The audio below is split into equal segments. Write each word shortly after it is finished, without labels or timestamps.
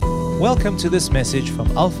Welcome to this message from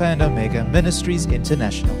Alpha and Omega Ministries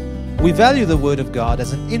International. We value the Word of God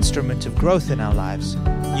as an instrument of growth in our lives,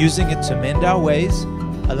 using it to mend our ways,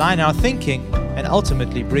 align our thinking, and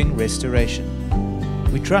ultimately bring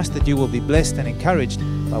restoration. We trust that you will be blessed and encouraged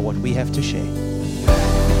by what we have to share.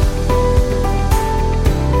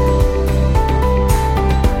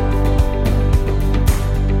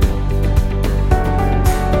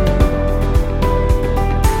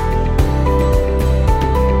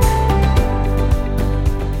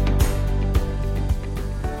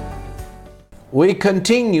 We're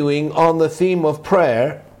continuing on the theme of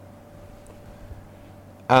prayer.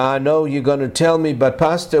 I know you're going to tell me, but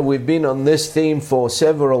Pastor, we've been on this theme for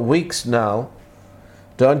several weeks now.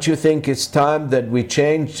 Don't you think it's time that we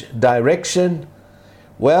change direction?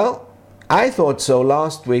 Well, I thought so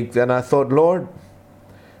last week. Then I thought, Lord,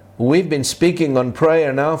 we've been speaking on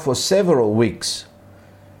prayer now for several weeks.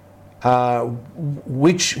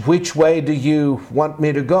 Which way do you want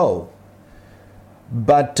me to go?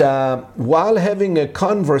 But while having a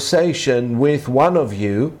conversation with one of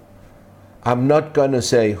you, I'm not going to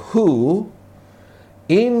say who,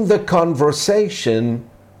 in the conversation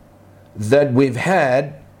that we've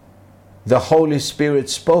had, the Holy Spirit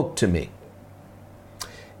spoke to me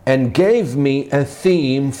and gave me a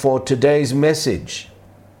theme for today's message.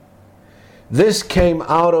 This came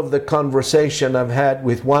out of the conversation I've had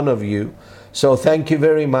with one of you, so thank you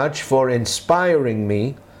very much for inspiring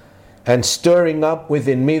me and stirring up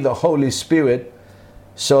within me the Holy Spirit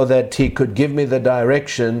so that He could give me the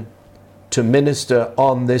direction to minister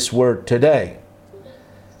on this word today.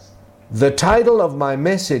 The title of my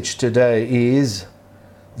message today is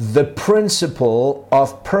The Principle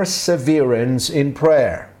of Perseverance in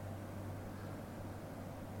Prayer.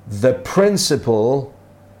 The principle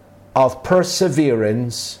of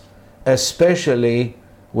perseverance, especially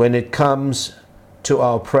when it comes to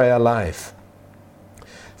our prayer life.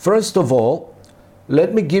 First of all,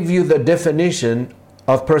 let me give you the definition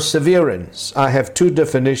of perseverance. I have two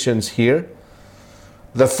definitions here.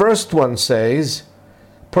 The first one says,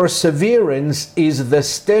 perseverance is the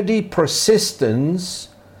steady persistence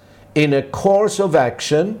in a course of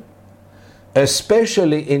action,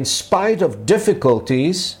 especially in spite of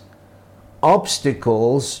difficulties,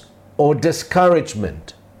 obstacles, or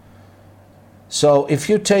discouragement. So if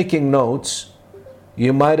you're taking notes,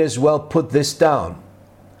 you might as well put this down.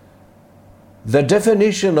 The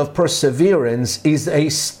definition of perseverance is a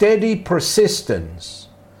steady persistence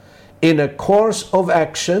in a course of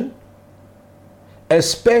action,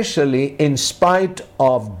 especially in spite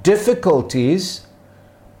of difficulties,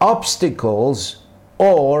 obstacles,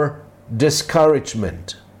 or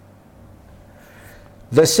discouragement.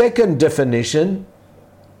 The second definition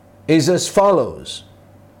is as follows.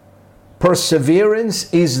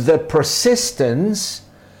 Perseverance is the persistence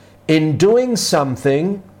in doing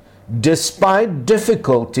something despite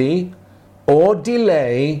difficulty or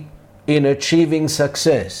delay in achieving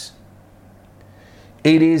success.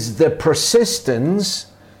 It is the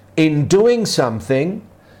persistence in doing something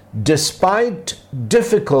despite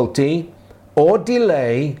difficulty or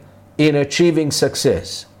delay in achieving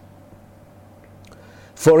success.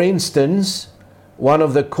 For instance, one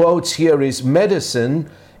of the quotes here is, medicine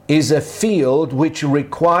is a field which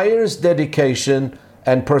requires dedication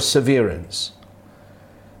and perseverance.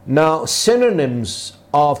 Now, synonyms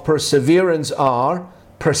of perseverance are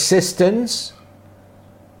persistence.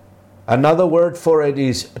 Another word for it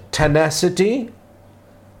is tenacity,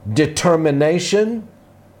 determination,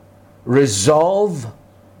 resolve,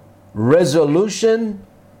 resolution.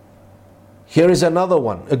 Here is another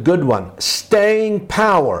one, a good one. Staying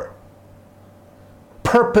power,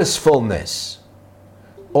 purposefulness,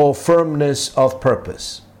 or firmness of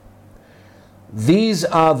purpose. These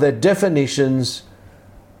are the definitions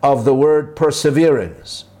of the word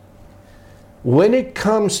perseverance. When it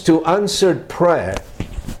comes to answered prayer,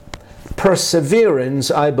 perseverance,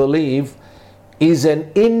 I believe, is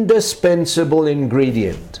an indispensable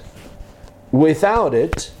ingredient. Without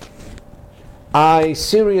it, I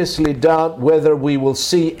seriously doubt whether we will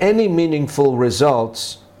see any meaningful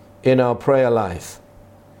results in our prayer life.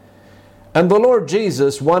 And the Lord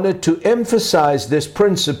Jesus wanted to emphasize this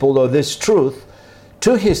principle or this truth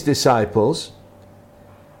to His disciples,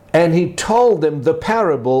 and He told them the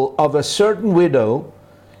parable of a certain widow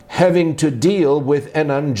having to deal with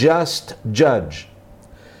an unjust judge.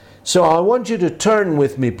 So I want you to turn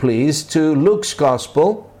with me, please, to Luke's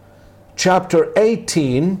Gospel, chapter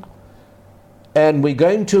 18, and we're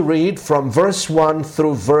going to read from verse 1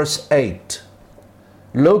 through verse 8.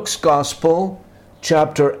 Luke's Gospel,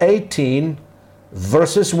 chapter 18,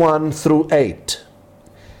 verses 1 through 8.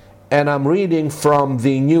 and I'm reading from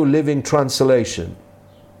the New Living Translation.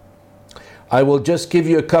 I will just give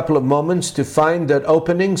you a couple of moments to find that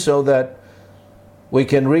opening so that we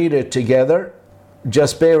can read it together.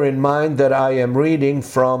 Just bear in mind that I am reading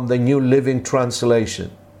from the New Living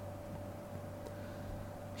Translation.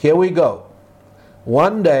 Here we go.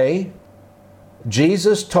 One day,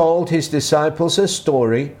 Jesus told his disciples a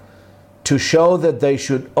story to show that they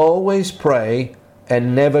should always pray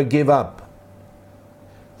and never give up.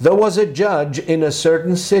 There was a judge in a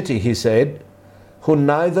certain city, he said, who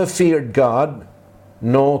neither feared God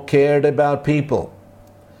nor cared about people.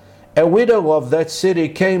 A widow of that city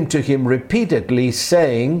came to him repeatedly,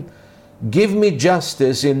 saying, "Give me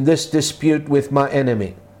justice in this dispute with my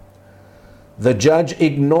enemy." The judge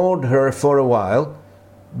ignored her for a while,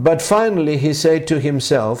 but finally he said to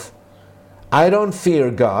himself, "I don't fear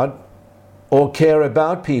God or care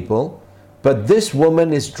about people, but this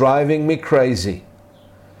woman is driving me crazy.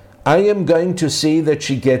 I am going to see that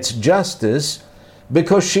she gets justice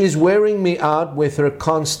because she's wearing me out with her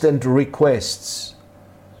constant requests."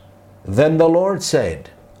 Then the Lord said,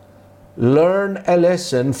 "Learn a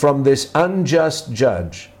lesson from this unjust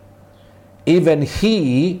judge. Even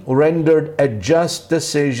he rendered a just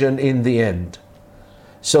decision in the end.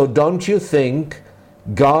 So don't you think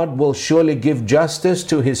God will surely give justice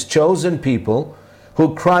to his chosen people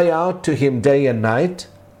who cry out to him day and night?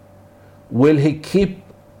 Will he keep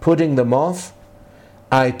putting them off?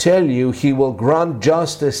 I tell you, he will grant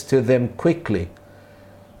justice to them quickly.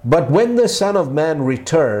 But when the Son of Man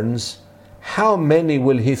returns, how many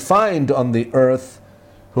will he find on the earth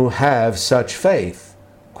who have such faith?"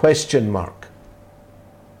 Question mark.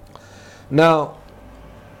 Now,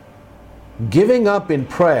 giving up in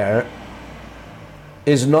prayer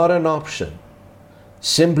is not an option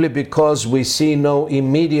simply because we see no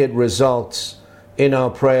immediate results in our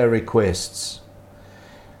prayer requests.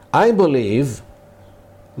 I believe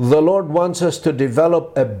the Lord wants us to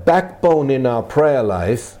develop a backbone in our prayer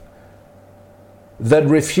life that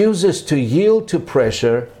refuses to yield to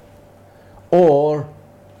pressure or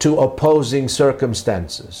to opposing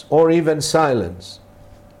circumstances or even silence.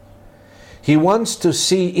 He wants to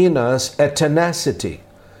see in us a tenacity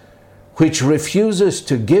which refuses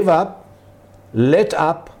to give up, let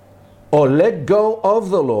up, or let go of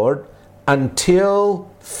the Lord until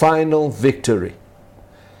final victory.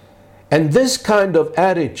 And this kind of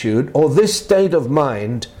attitude or this state of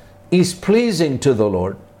mind is pleasing to the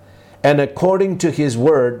Lord, and according to His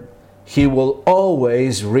word, He will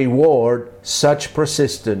always reward such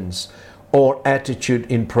persistence or attitude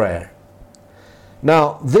in prayer.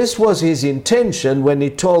 Now, this was His intention when He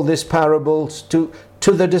told these parables to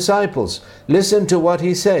the disciples. Listen to what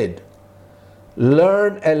He said.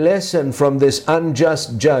 "Learn a lesson from this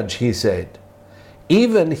unjust judge," He said.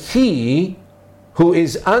 "Even he who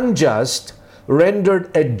is unjust rendered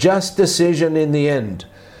a just decision in the end.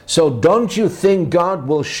 So don't you think God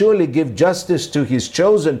will surely give justice to His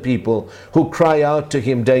chosen people who cry out to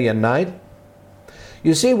Him day and night?"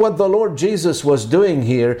 You see what the Lord Jesus was doing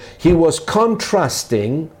here? He was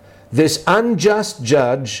contrasting this unjust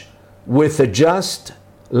judge with a just,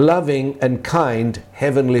 loving, and kind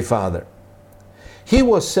Heavenly Father. He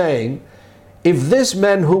was saying, if this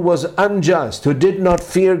man who was unjust, who did not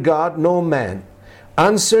fear God nor man,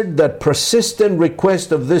 answered that persistent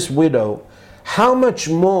request of this widow, how much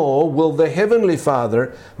more will the Heavenly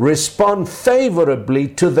Father respond favorably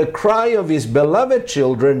to the cry of His beloved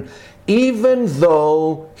children, even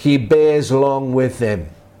though He bears long with them?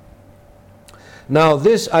 Now,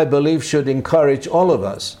 this, I believe, should encourage all of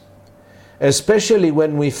us, especially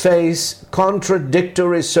when we face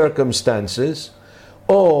contradictory circumstances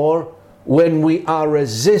or when we are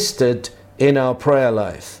resisted in our prayer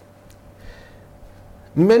life.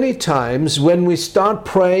 Many times when we start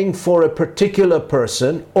praying for a particular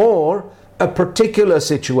person or a particular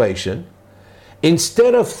situation,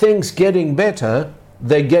 instead of things getting better,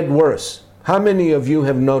 they get worse. How many of you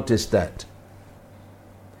have noticed that?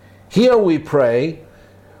 Here we pray,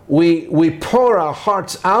 we pour our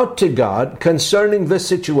hearts out to God concerning the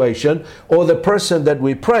situation or the person that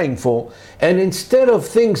we're praying for, and instead of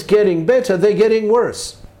things getting better, they're getting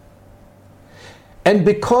worse. And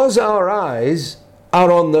because our eyes are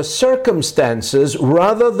on the circumstances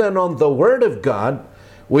rather than on the Word of God,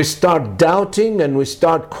 we start doubting and we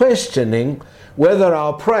start questioning whether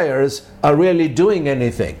our prayers are really doing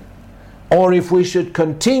anything, or if we should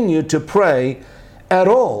continue to pray at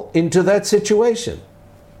all into that situation.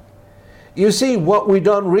 You see, what we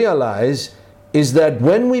don't realize is that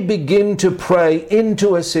when we begin to pray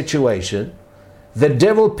into a situation, the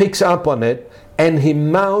devil picks up on it and he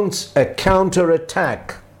mounts a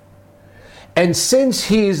counterattack. And since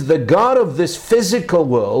he is the God of this physical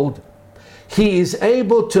world, he is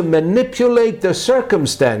able to manipulate the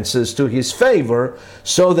circumstances to his favor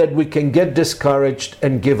so that we can get discouraged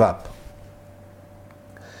and give up.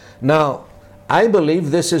 Now, I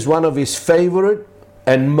believe this is one of his favorite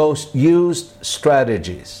and most used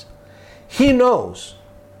strategies. He knows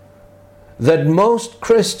that most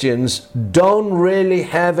Christians don't really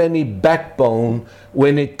have any backbone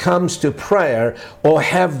when it comes to prayer or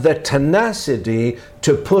have the tenacity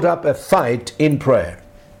to put up a fight in prayer.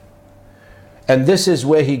 And this is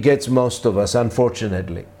where he gets most of us,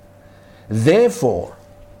 unfortunately. Therefore,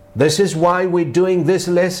 this is why we're doing this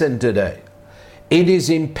lesson today. It is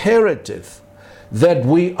imperative that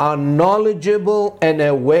we are knowledgeable and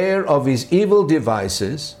aware of his evil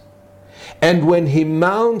devices. And when he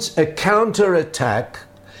mounts a counterattack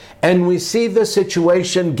and we see the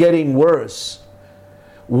situation getting worse,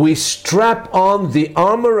 we strap on the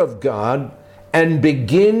armor of God and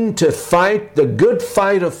begin to fight the good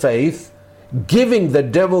fight of faith, giving the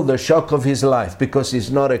devil the shock of his life because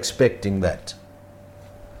he's not expecting that.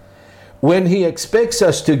 When he expects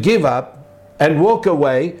us to give up and walk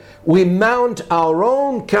away, we mount our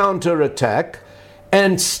own counterattack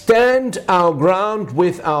and stand our ground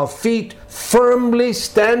with our feet firmly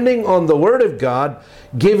standing on the Word of God,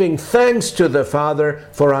 giving thanks to the Father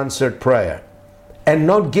for answered prayer. And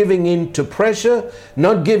not giving in to pressure,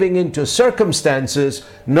 not giving in to circumstances,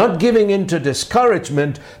 not giving in to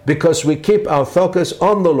discouragement, because we keep our focus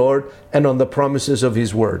on the Lord and on the promises of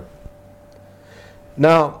His Word.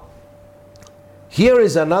 Now, here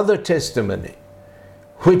is another testimony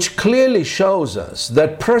which clearly shows us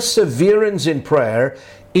that perseverance in prayer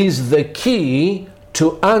is the key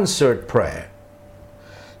to answered prayer.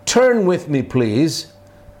 Turn with me, please,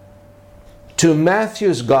 to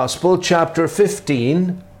Matthew's Gospel, chapter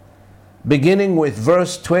 15, beginning with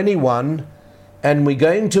verse 21, and we're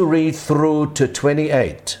going to read through to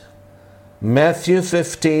 28. Matthew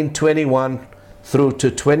 15, 21 through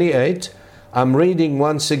to 28. I'm reading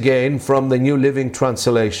once again from the New Living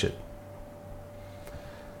Translation.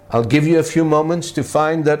 I'll give you a few moments to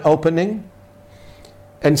find that opening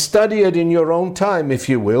and study it in your own time, if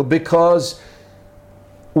you will, because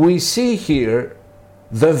we see here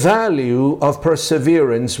the value of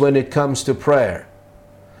perseverance when it comes to prayer.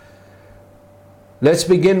 Let's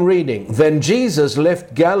begin reading. Then Jesus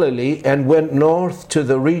left Galilee and went north to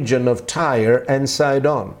the region of Tyre and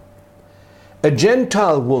Sidon. A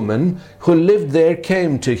Gentile woman who lived there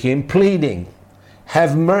came to him, pleading,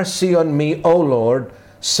 "Have mercy on me, O Lord,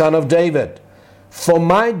 Son of David, for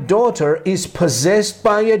my daughter is possessed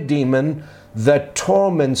by a demon that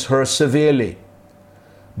torments her severely."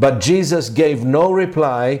 But Jesus gave no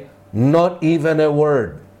reply, not even a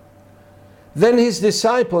word. Then his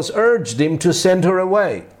disciples urged him to send her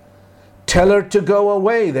away. "Tell her to go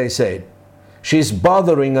away," they said. "She's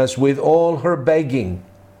bothering us with all her begging."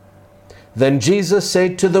 Then Jesus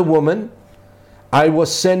said to the woman, "I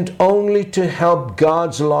was sent only to help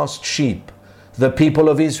God's lost sheep, the people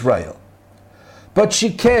of Israel." But she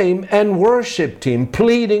came and worshipped him,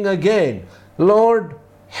 pleading again, "Lord,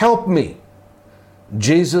 help me."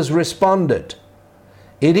 Jesus responded,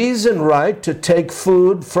 "It isn't right to take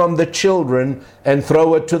food from the children and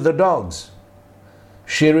throw it to the dogs."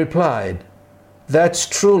 She replied, "That's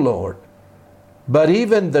true, Lord, but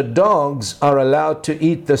even the dogs are allowed to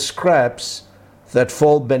eat the scraps that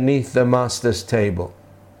fall beneath the master's table."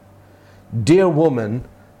 "Dear woman,"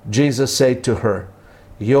 Jesus said to her,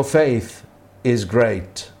 "your faith is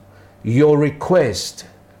great. Your request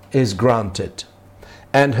is granted."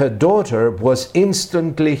 And her daughter was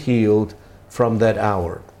instantly healed from that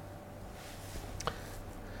hour.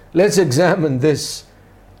 Let's examine this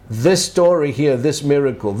story here, this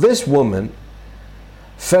miracle. This woman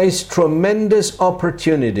faced tremendous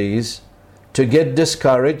opportunities to get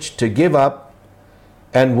discouraged, to give up,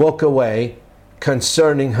 and walk away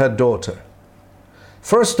concerning her daughter.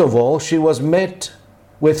 First of all, she was met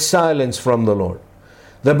with silence from the Lord.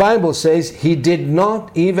 The Bible says he did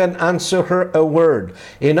not even answer her a word.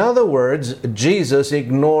 In other words, Jesus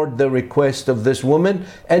ignored the request of this woman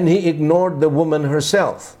and he ignored the woman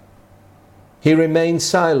herself. He remained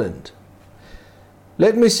silent.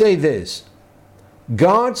 Let me say this.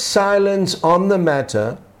 God's silence on the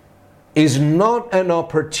matter is not an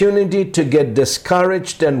opportunity to get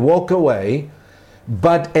discouraged and walk away,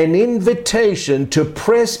 but an invitation to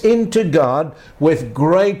press into God with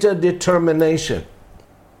greater determination.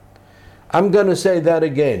 I'm going to say that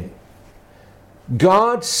again.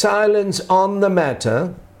 God's silence on the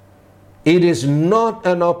matter, it is not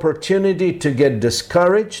an opportunity to get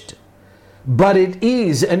discouraged, but it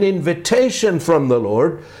is an invitation from the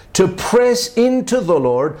Lord to press into the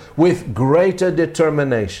Lord with greater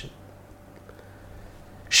determination.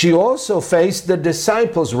 She also faced the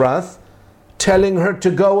disciples' wrath, telling her to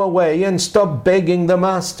go away and stop begging the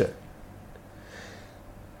Master.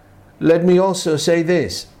 Let me also say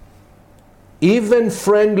this. Even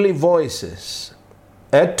friendly voices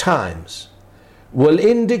at times will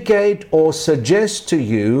indicate or suggest to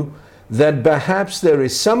you that perhaps there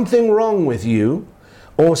is something wrong with you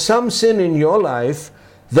or some sin in your life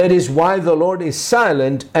that is why the Lord is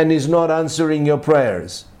silent and is not answering your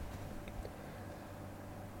prayers.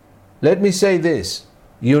 Let me say this.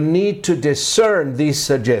 You need to discern these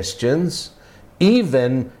suggestions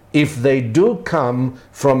even if they do come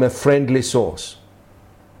from a friendly source.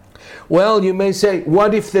 Well, you may say,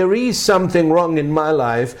 what if there is something wrong in my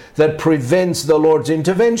life that prevents the Lord's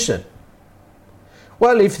intervention?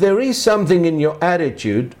 Well, if there is something in your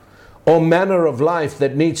attitude or manner of life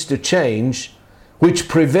that needs to change, which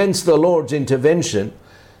prevents the Lord's intervention,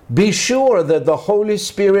 be sure that the Holy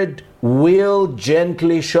Spirit will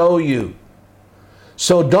gently show you.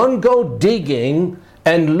 So don't go digging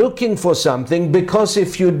and looking for something, because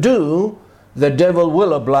if you do, the devil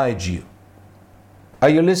will oblige you. Are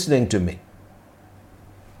you listening to me?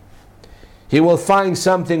 He will find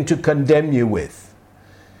something to condemn you with.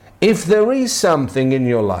 If there is something in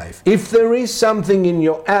your life, if there is something in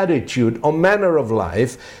your attitude or manner of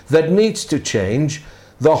life that needs to change,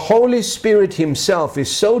 the Holy Spirit Himself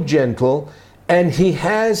is so gentle and He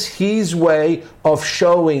has His way of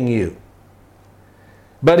showing you.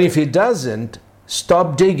 But if He doesn't,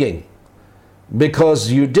 stop digging.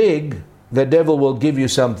 Because you dig, the devil will give you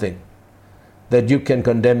something that you can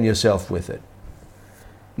condemn yourself with it.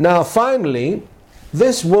 Now finally,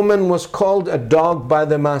 this woman was called a dog by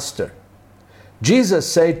the Master. Jesus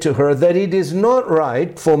said to her that it is not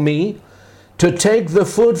right for me to take the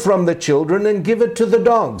food from the children and give it to the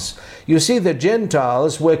dogs. You see, the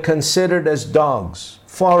Gentiles were considered as dogs,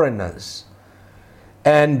 foreigners,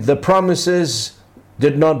 and the promises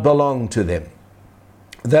did not belong to them.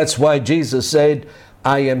 That's why Jesus said,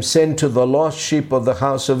 I am sent to the lost sheep of the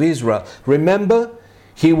house of Israel. Remember,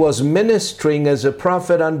 He was ministering as a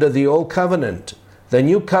prophet under the old covenant. The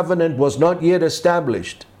new covenant was not yet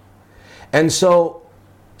established. And so,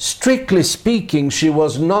 strictly speaking, she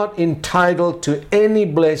was not entitled to any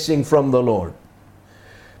blessing from the Lord.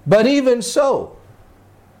 But even so,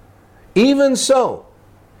 you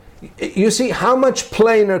see, how much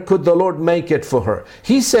plainer could the Lord make it for her?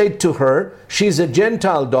 He said to her, she's a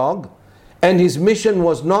Gentile dog, and His mission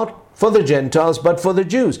was not for the Gentiles, but for the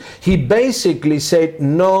Jews. He basically said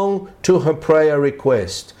no to her prayer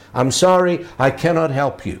request. I'm sorry, I cannot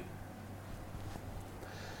help you.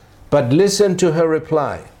 But listen to her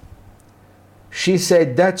reply. She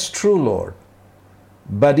said, that's true, Lord,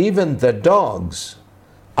 but even the dogs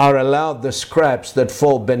are allowed the scraps that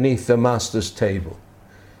fall beneath the Master's table.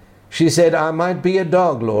 She said, I might be a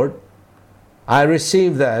dog, Lord. I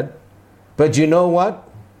receive that. But you know what?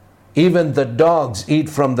 Even the dogs eat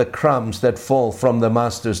from the crumbs that fall from the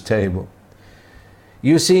Master's table.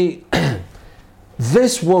 You see,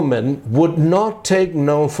 this woman would not take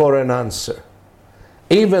no for an answer,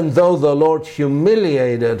 even though the Lord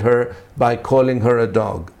humiliated her by calling her a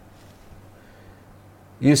dog.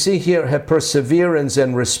 You see here, her perseverance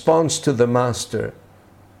and response to the Master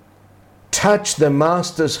touched the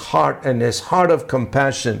Master's heart and His heart of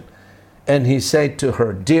compassion. And He said to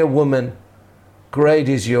her, dear woman, great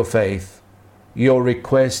is your faith. Your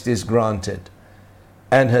request is granted.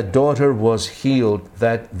 And her daughter was healed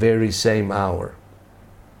that very same hour.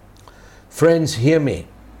 Friends, hear me.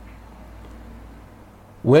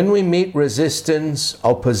 When we meet resistance,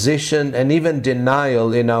 opposition, and even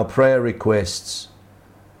denial in our prayer requests,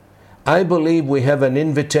 I believe we have an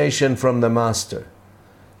invitation from the Master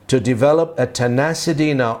to develop a tenacity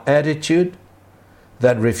in our attitude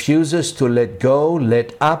that refuses to let go,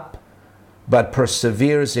 let up, but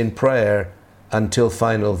perseveres in prayer until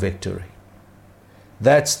final victory.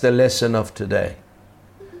 That's the lesson of today.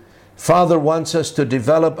 Father wants us to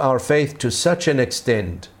develop our faith to such an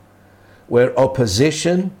extent where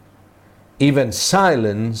opposition, even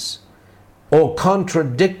silence, or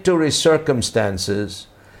contradictory circumstances,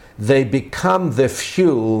 they become the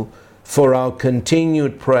fuel for our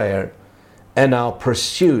continued prayer and our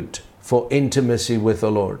pursuit for intimacy with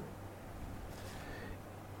the Lord.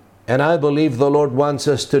 And I believe the Lord wants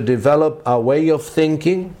us to develop our way of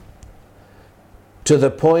thinking to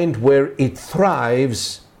the point where it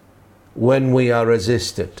thrives when we are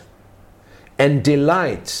resisted and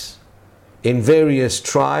delights in various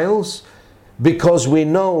trials, because we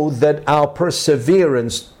know that our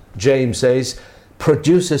perseverance James says,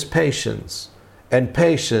 produces patience, and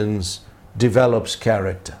patience develops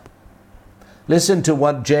character. Listen to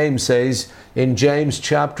what James says in James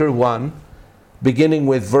chapter 1, beginning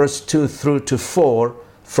with verse 2 through to 4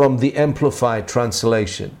 from the Amplified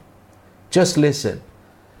Translation. Just listen.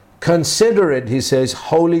 Consider it, he says,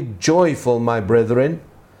 wholly joyful, my brethren,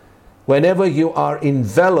 whenever you are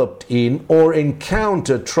enveloped in or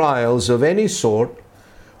encounter trials of any sort,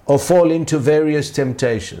 or fall into various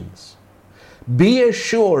temptations. Be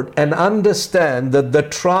assured and understand that the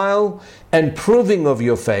trial and proving of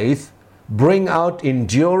your faith bring out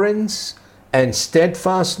endurance and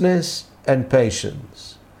steadfastness and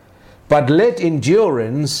patience. But let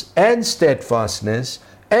endurance and steadfastness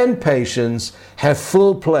and patience have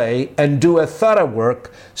full play and do a thorough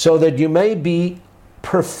work, so that you may be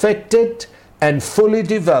perfected and fully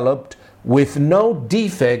developed, with no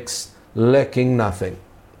defects, lacking nothing.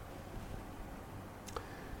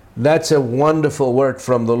 That's a wonderful word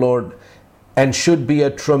from the Lord, and should be a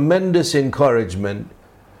tremendous encouragement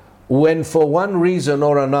when for one reason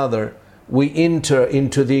or another we enter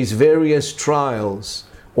into these various trials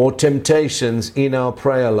or temptations in our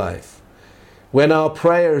prayer life. When our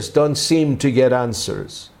prayers don't seem to get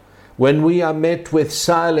answers. When we are met with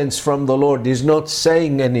silence from the Lord, He's not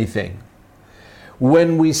saying anything.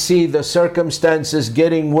 When we see the circumstances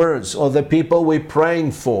getting worse, or the people we're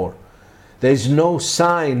praying for, there's no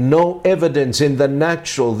sign, no evidence in the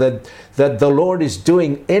natural that the Lord is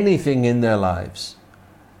doing anything in their lives.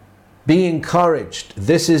 Be encouraged.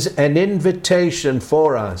 This is an invitation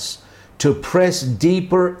for us to press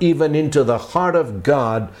deeper even into the heart of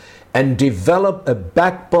God and develop a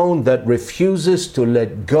backbone that refuses to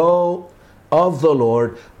let go of the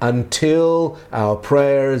Lord until our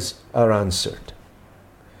prayers are answered.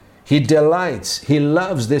 He delights, He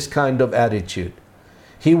loves this kind of attitude.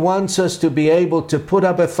 He wants us to be able to put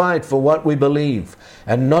up a fight for what we believe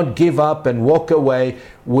and not give up and walk away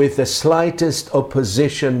with the slightest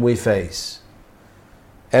opposition we face.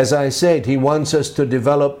 As I said, He wants us to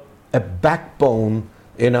develop a backbone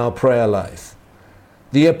in our prayer life.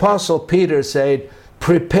 The Apostle Peter said,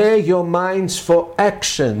 prepare your minds for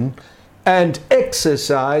action and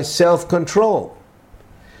exercise self-control.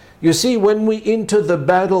 You see, when we enter the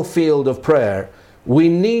battlefield of prayer, we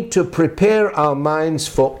need to prepare our minds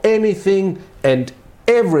for anything and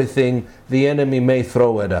everything the enemy may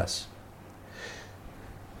throw at us.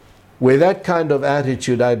 With that kind of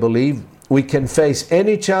attitude, I believe, we can face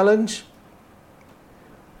any challenge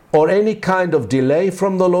or any kind of delay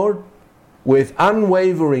from the Lord with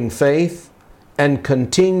unwavering faith and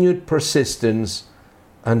continued persistence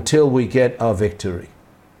until we get our victory.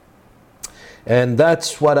 And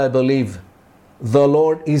that's what I believe the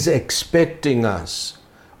Lord is expecting us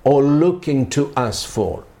or looking to us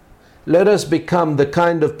for. Let us become the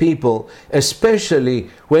kind of people, especially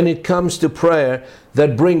when it comes to prayer,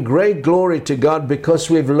 that bring great glory to God because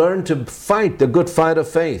we've learned to fight the good fight of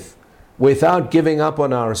faith without giving up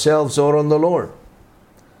on ourselves or on the Lord.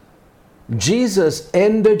 Jesus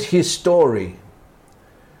ended His story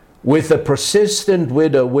with a persistent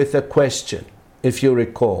widow with a question, if you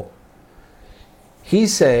recall. He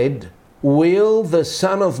said, will the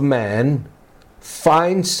Son of Man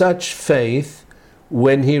find such faith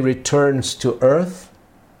when He returns to earth?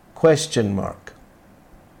 Question mark.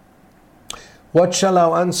 What shall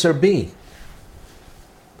our answer be?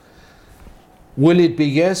 Will it be,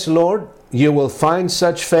 yes, Lord, you will find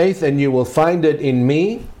such faith and you will find it in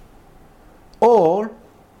me? Or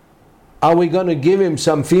are we going to give Him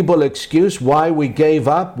some feeble excuse why we gave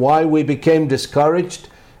up, why we became discouraged,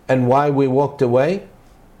 and why we walked away?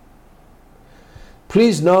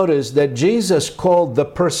 Please notice that Jesus called the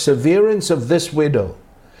perseverance of this widow,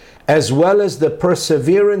 as well as the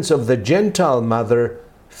perseverance of the Gentile mother,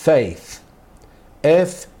 faith.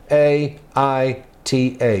 F-A-I-T-H.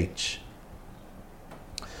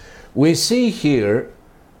 We see here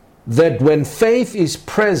that when faith is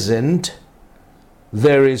present,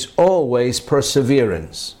 there is always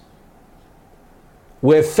perseverance.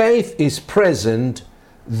 Where faith is present,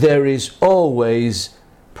 there is always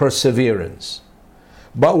perseverance.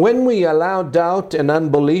 But when we allow doubt and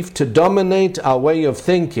unbelief to dominate our way of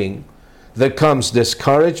thinking, there comes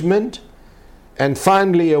discouragement and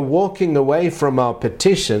finally a walking away from our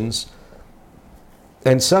petitions,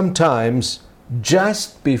 and sometimes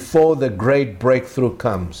just before the great breakthrough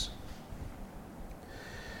comes.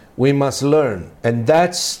 We must learn, and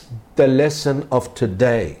that's the lesson of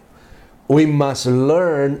today. We must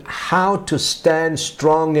learn how to stand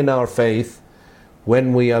strong in our faith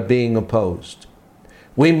when we are being opposed.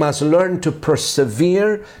 We must learn to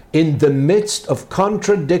persevere in the midst of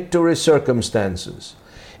contradictory circumstances.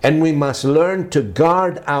 And we must learn to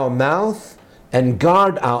guard our mouth and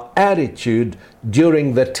guard our attitude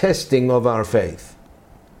during the testing of our faith.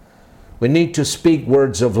 We need to speak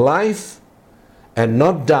words of life and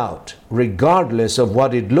not doubt, regardless of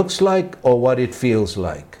what it looks like or what it feels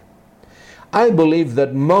like. I believe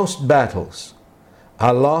that most battles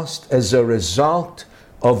are lost as a result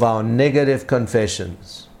of our negative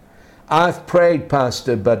confessions. I've prayed,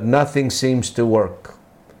 Pastor, but nothing seems to work.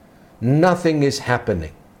 Nothing is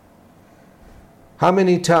happening. How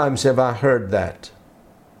many times have I heard that?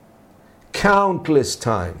 Countless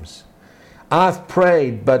times. I've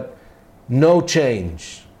prayed, but no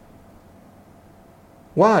change.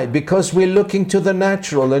 Why? Because we're looking to the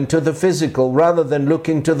natural and to the physical rather than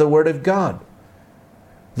looking to the Word of God.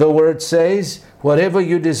 The Word says, whatever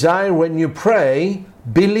you desire when you pray,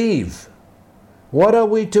 believe. What are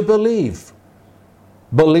we to believe?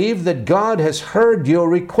 Believe that God has heard your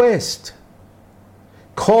request.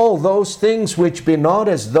 Call those things which be not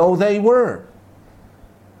as though they were.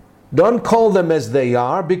 Don't call them as they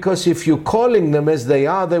are, because if you're calling them as they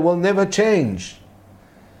are, they will never change.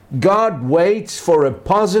 God waits for a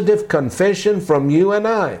positive confession from you and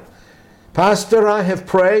I. Pastor, I have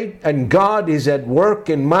prayed and God is at work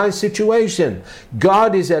in my situation.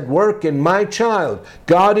 God is at work in my child.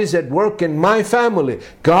 God is at work in my family.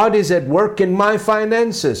 God is at work in my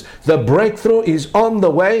finances. The breakthrough is on the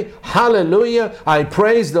way. Hallelujah. I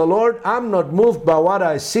praise the Lord. I'm not moved by what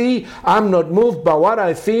I see. I'm not moved by what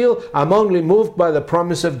I feel. I'm only moved by the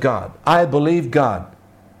promise of God. I believe God.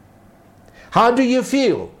 How do you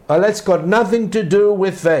feel? Well, that's got nothing to do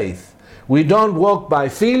with faith. We don't walk by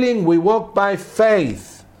feeling, we walk by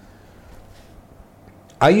faith.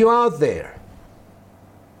 Are you out there?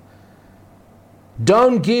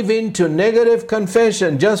 Don't give in to negative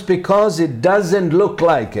confession just because it doesn't look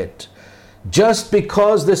like it. Just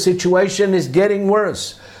because the situation is getting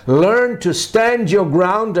worse. Learn to stand your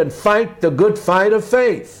ground and fight the good fight of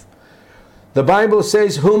faith. The Bible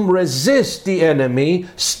says, whom resist the enemy,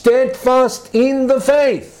 steadfast in the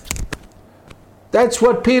faith. That's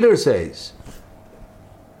what Peter says.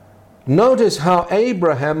 Notice how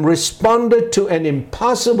Abraham responded to an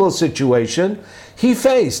impossible situation he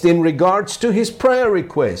faced in regards to his prayer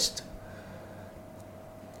request.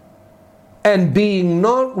 And being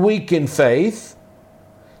not weak in faith,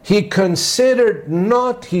 he considered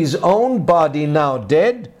not his own body now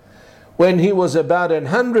dead, when he was about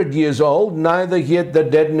 100 years old, neither yet the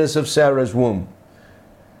deadness of Sarah's womb.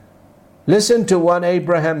 Listen to what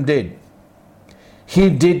Abraham did. He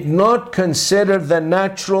did not consider the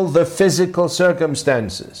natural, the physical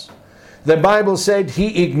circumstances. The Bible said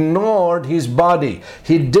he ignored his body.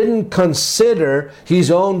 He didn't consider his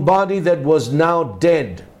own body that was now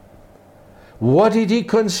dead. What did he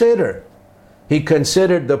consider? He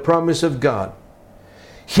considered the promise of God.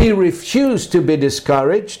 He refused to be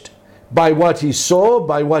discouraged by what he saw,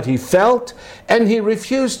 by what he felt, and he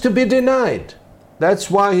refused to be denied.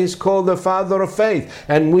 That's why he's called the father of faith,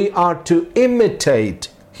 and we are to imitate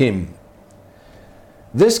him.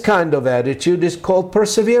 This kind of attitude is called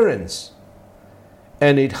perseverance,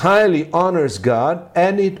 and it highly honors God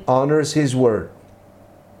and it honors his word.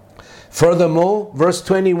 Furthermore, verse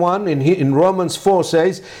 21 in Romans 4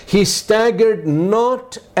 says, he staggered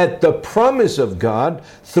not at the promise of God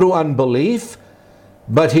through unbelief,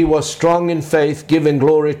 but he was strong in faith, giving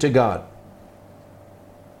glory to God.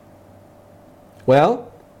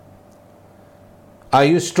 Well, are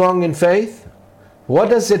you strong in faith? What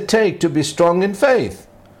does it take to be strong in faith?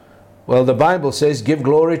 Well, the Bible says give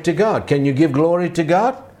glory to God. Can you give glory to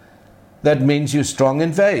God? That means you're strong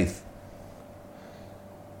in faith.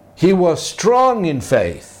 He was strong in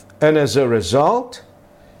faith, and as a result,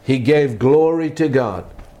 he gave glory to God.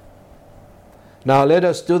 Now let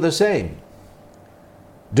us do the same.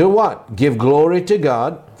 Do what? Give glory to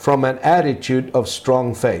God from an attitude of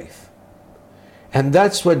strong faith. And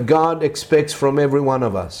that's what God expects from every one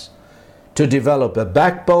of us. To develop a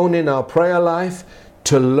backbone in our prayer life,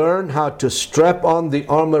 to learn how to strap on the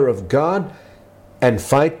armor of God and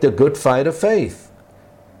fight the good fight of faith.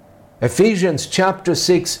 Ephesians chapter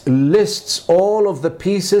 6 lists all of the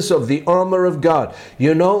pieces of the armor of God.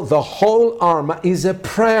 You know, the whole armor is a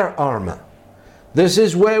prayer armor. This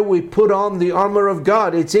is where we put on the armor of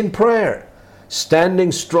God. It's in prayer.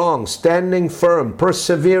 Standing strong, standing firm,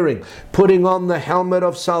 persevering, putting on the helmet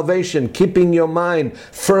of salvation, keeping your mind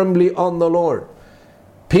firmly on the Lord.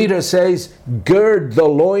 Peter says, gird the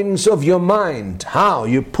loins of your mind. How?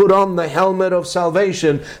 You put on the helmet of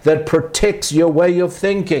salvation that protects your way of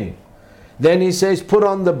thinking. Then he says, put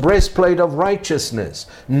on the breastplate of righteousness,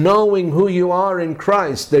 knowing who you are in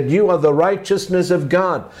Christ, that you are the righteousness of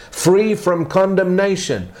God, free from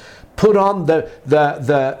condemnation. Put on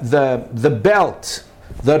the belt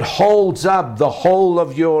that holds up the whole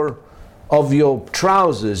of your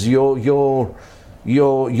trousers, your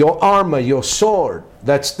armor, your sword.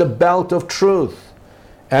 That's the belt of truth,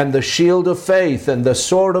 and the shield of faith, and the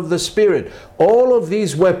sword of the Spirit. All of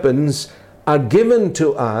these weapons are given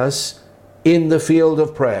to us in the field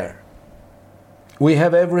of prayer. We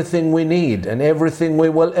have everything we need and everything we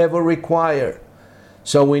will ever require.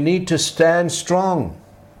 So we need to stand strong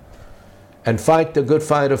and fight the good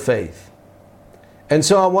fight of faith. And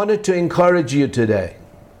so I wanted to encourage you today.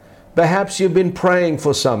 Perhaps you've been praying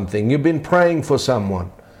for something. You've been praying for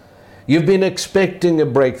someone. You've been expecting a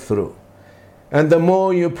breakthrough. And the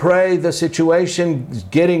more you pray, the situation is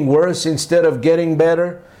getting worse instead of getting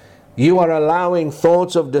better. You are allowing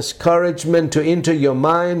thoughts of discouragement to enter your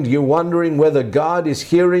mind. You're wondering whether God is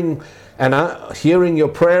hearing your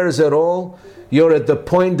prayers at all. You're at the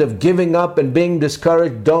point of giving up and being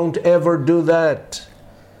discouraged. Don't ever do that.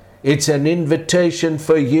 It's an invitation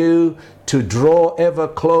for you to draw ever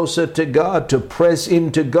closer to God, to press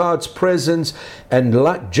into God's presence, and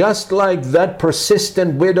just like that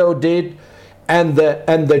persistent widow did, and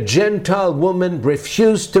the Gentile woman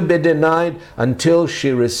refused to be denied until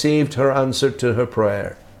she received her answer to her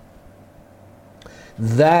prayer.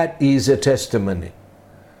 That is a testimony.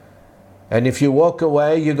 And if you walk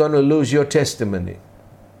away, you're going to lose your testimony.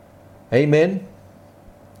 Amen?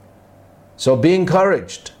 So be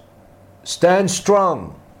encouraged. Stand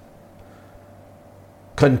strong.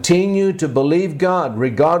 Continue to believe God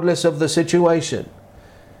regardless of the situation.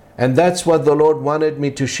 And that's what the Lord wanted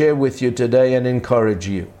me to share with you today and encourage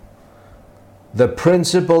you. The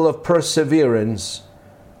principle of perseverance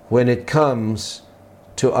when it comes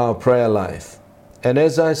to our prayer life. And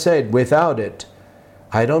as I said, without it,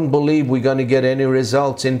 I don't believe we're going to get any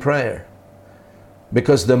results in prayer.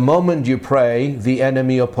 Because the moment you pray, the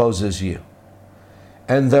enemy opposes you.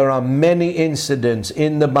 And there are many incidents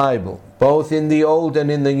in the Bible, both in the Old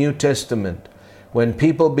and in the New Testament, when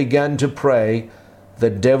people began to pray, the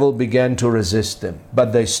devil began to resist them.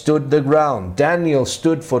 But they stood the ground. Daniel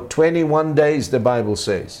stood for 21 days, the Bible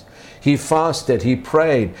says. He fasted, he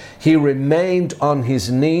prayed, he remained on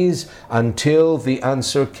his knees until the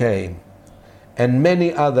answer came. And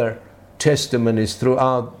many other testimonies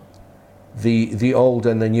throughout the Old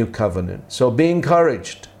and the New Covenant. So be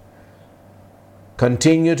encouraged.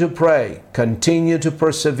 Continue to pray. Continue to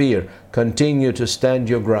persevere. Continue to stand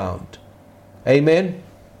your ground. Amen.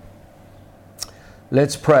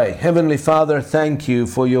 Let's pray. Heavenly Father, thank you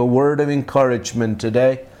for your word of encouragement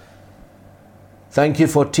today. Thank you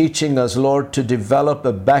for teaching us, Lord, to develop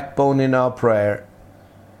a backbone in our prayer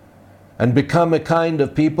and become a kind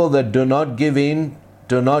of people that do not give in,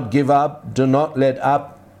 do not give up, do not let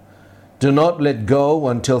go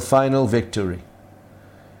until final victory.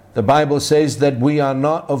 The Bible says that we are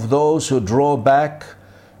not of those who draw back,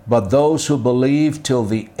 but those who believe till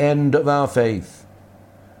the end of our faith.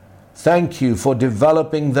 Thank you for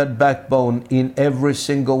developing that backbone in every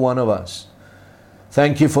single one of us.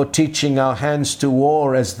 Thank you for teaching our hands to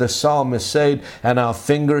war, as the psalmist said, and our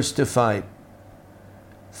fingers to fight.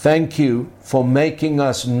 Thank you for making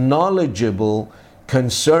us knowledgeable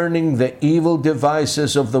concerning the evil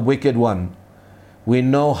devices of the wicked one. We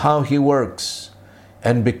know how he works,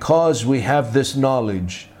 and because we have this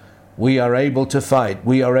knowledge, we are able to fight,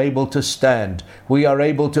 we are able to stand, we are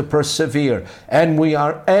able to persevere, and we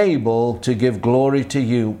are able to give glory to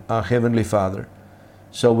you, our Heavenly Father.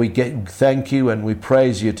 So we thank you and we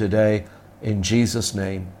praise you today in Jesus'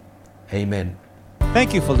 name. Amen.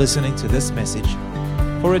 Thank you for listening to this message.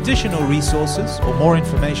 For additional resources or more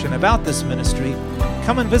information about this ministry,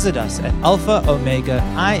 come and visit us at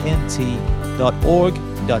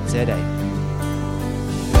alphaomegaint.org.za.